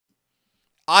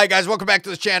Hi guys, welcome back to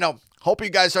the channel. Hope you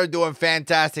guys are doing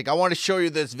fantastic. I want to show you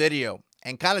this video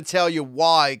and kind of tell you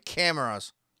why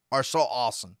cameras are so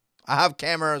awesome. I have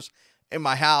cameras in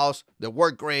my house that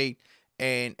work great,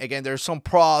 and again, there's some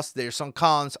pros, there's some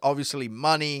cons. Obviously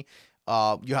money,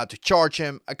 you have to charge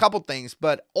them, a couple things,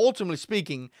 but ultimately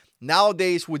speaking,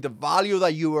 nowadays with the value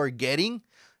that you are getting,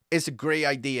 it's a great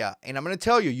idea. And I'm going to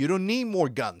tell you, you don't need more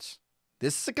guns.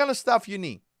 This is the kind of stuff you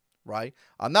need, right?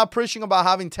 I'm not preaching about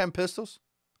having 10 pistols.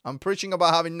 I'm preaching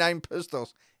about having 9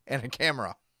 pistols and a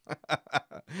camera.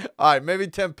 All right, maybe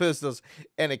 10 pistols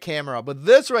and a camera. But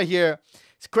this right here,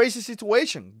 it's a crazy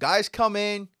situation. Guys come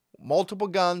in, multiple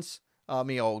guns,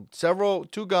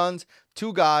 two guns,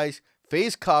 2 guys,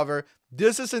 face cover.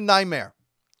 This is a nightmare.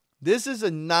 This is a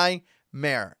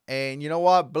nightmare. And you know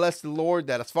what? Bless the Lord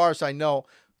that as far as I know,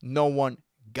 no one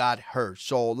got hurt.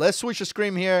 So let's switch the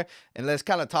screen here and let's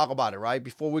kind of talk about it, right?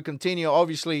 Before we continue,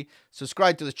 obviously,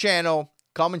 subscribe to the channel.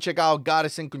 Come and check out God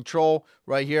is in Control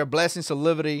right here. Blessings of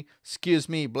Liberty,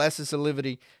 Blessings of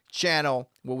Liberty channel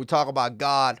where we talk about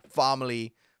God,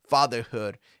 family,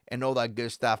 fatherhood, and all that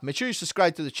good stuff. Make sure you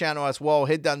subscribe to the channel as well.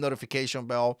 Hit that notification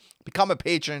bell. Become a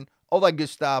patron. All that good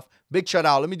stuff. Big shout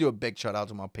out. Let me do a big shout out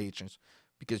to my patrons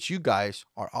because you guys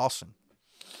are awesome.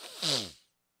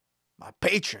 My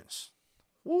patrons.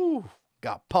 Woo.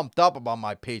 Got pumped up about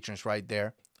my patrons right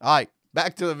there. All right.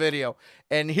 Back to the video.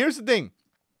 And here's the thing.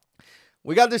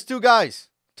 We got these 2 guys.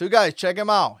 2 guys, check them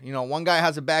out. You know, one guy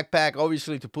has a backpack,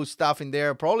 obviously, to put stuff in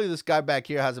there. Probably this guy back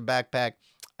here has a backpack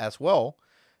as well.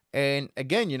 And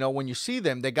again, you know, when you see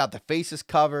them, they got the faces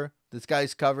covered. This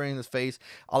guy's covering his face.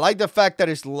 I like the fact that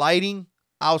it's lighting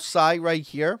outside right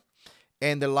here.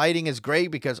 And the lighting is great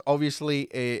because obviously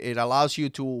it allows you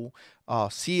to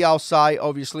see outside,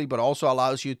 obviously, but also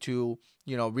allows you to,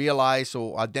 you know, realize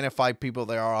or identify people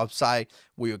that are outside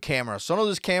with your camera. Some of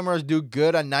these cameras do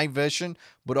good at night vision,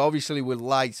 but obviously with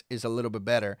lights is a little bit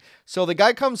better. So the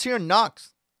guy comes here and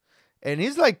knocks, and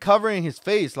he's like covering his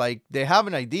face like they have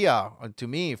an idea. To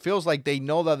me, it feels like they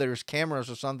know that there's cameras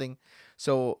or something.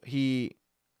 So he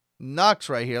knocks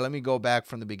right here. Let me go back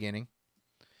from the beginning.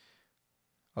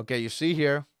 Okay, you see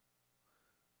here,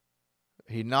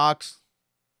 he knocks.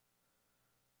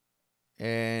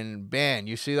 And bam,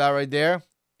 you see that right there?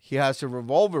 He has a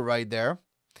revolver right there.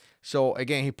 So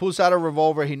again, he pulls out a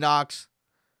revolver, he knocks.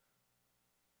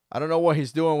 I don't know what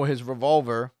he's doing with his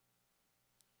revolver,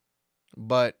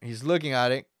 but he's looking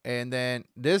at it. And then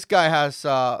this guy has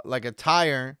like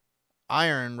a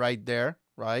iron right there,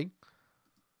 right?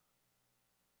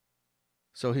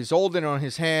 So he's holding it on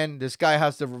his hand. This guy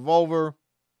has the revolver.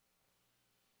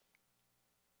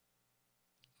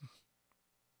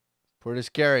 Pretty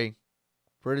scary.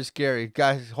 Pretty scary.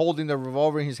 Guy's holding the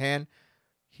revolver in his hand.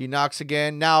 He knocks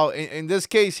again. Now, in this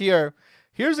case here,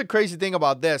 here's the crazy thing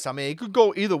about this. I mean, it could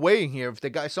go either way in here.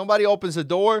 If somebody opens the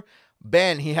door,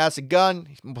 bam, he has a gun.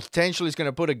 Potentially, he's going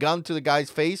to put a gun to the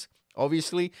guy's face,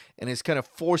 obviously, and it's going to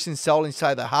force himself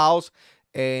inside the house.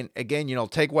 And again, you know,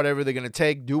 take whatever they're going to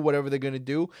take, do whatever they're going to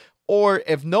do. Or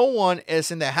if no one is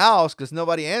in the house because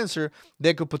nobody answered,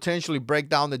 they could potentially break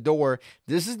down the door.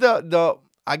 This is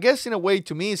I guess in a way,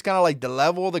 to me, it's kind of like the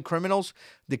level of the criminals.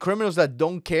 The criminals that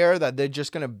don't care, that they're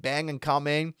just going to bang and come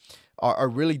in are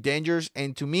really dangerous.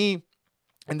 And to me,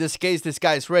 in this case, this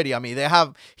guy is ready. I mean,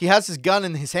 he has his gun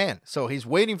in his hand. So he's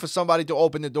waiting for somebody to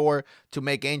open the door to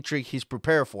make entry. He's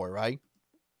prepared for it, right?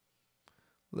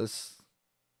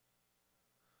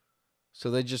 So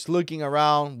they're just looking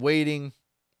around, waiting.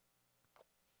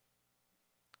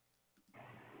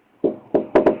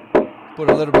 Put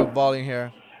a little bit of volume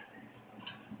here.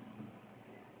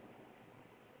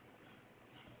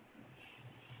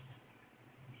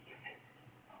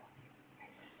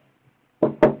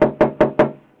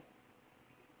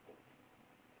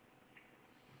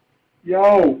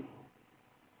 Yo.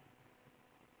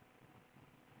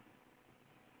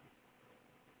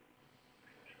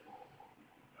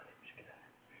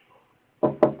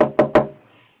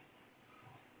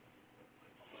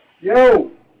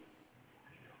 Yo.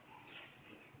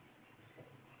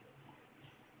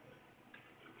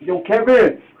 Yo,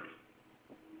 Kevin.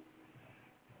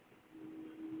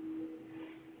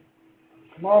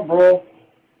 Come on, bro.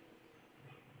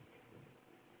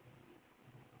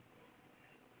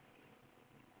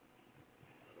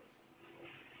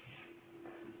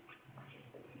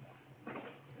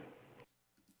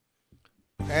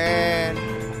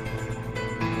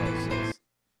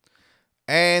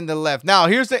 And the left. Now,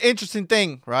 here's the interesting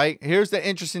thing, right? Here's the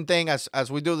interesting thing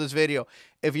as we do this video.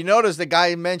 If you notice, the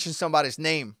guy mentioned somebody's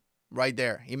name right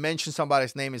there. He mentioned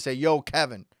somebody's name and said, yo,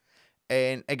 Kevin.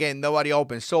 And again, nobody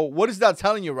opens. So what is that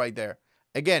telling you right there?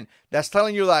 again, that's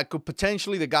telling you that could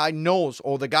potentially the guy knows,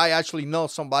 or the guy actually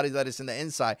knows somebody that is in the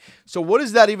inside. So what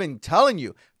is that even telling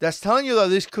you? That's telling you that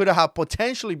this could have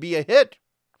potentially be a hit.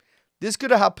 This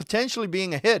could have potentially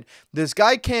been a hit. This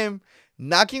guy came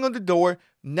knocking on the door,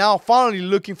 now finally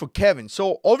looking for Kevin.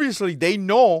 So obviously they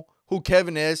know who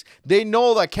Kevin is. They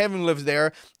know that Kevin lives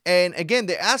there. And again,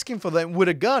 they're asking for them with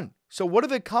a gun. So what are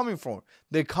they coming for?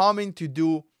 They're coming to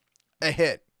do a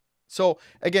hit. So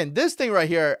again, this thing right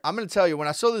here, I'm going to tell you, when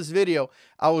I saw this video,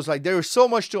 I was like, there is so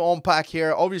much to unpack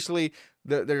here. Obviously,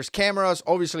 there's cameras.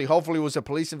 Obviously, hopefully it was a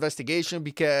police investigation,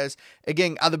 because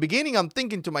again, at the beginning, I'm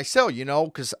thinking to myself, you know,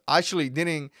 because I actually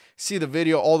didn't see the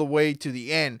video all the way to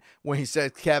the end when he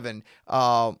said Kevin.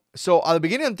 So at the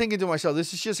beginning, I'm thinking to myself,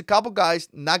 this is just a couple guys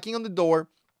knocking on the door,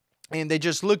 and they're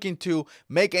just looking to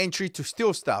make entry to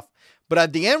steal stuff. But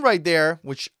at the end right there,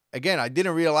 which again, I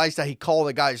didn't realize that he called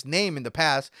the guy's name in the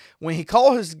past. When he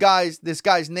called this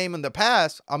guy's name in the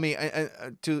past, I mean,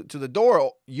 to the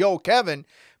door, yo, Kevin,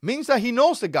 means that he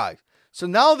knows the guy. So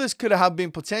now this could have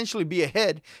been potentially be a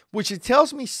hit, which it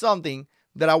tells me something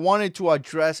that I wanted to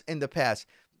address in the past.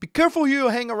 Be careful who you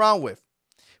hang around with.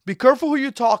 Be careful who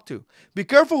you talk to. Be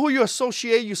careful who you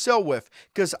associate yourself with.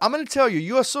 Because I'm going to tell you,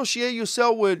 you associate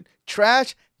yourself with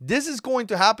trash, this is going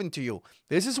to happen to you.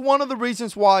 This is one of the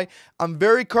reasons why I'm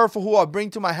very careful who I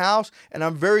bring to my house, and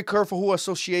I'm very careful who I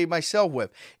associate myself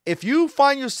with. If you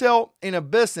find yourself in a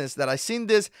business, that I've seen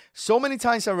this so many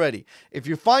times already, if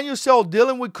you find yourself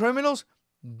dealing with criminals,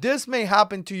 this may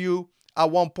happen to you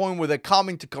at one point where they're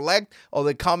coming to collect, or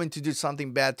they're coming to do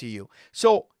something bad to you.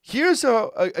 So here's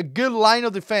a good line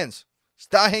of defense.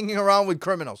 Start hanging around with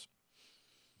criminals.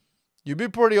 You'll be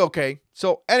pretty okay.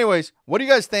 So anyways, what do you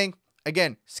guys think?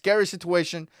 Again, scary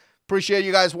situation. Appreciate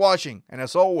you guys watching. And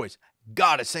as always,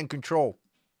 God is in control.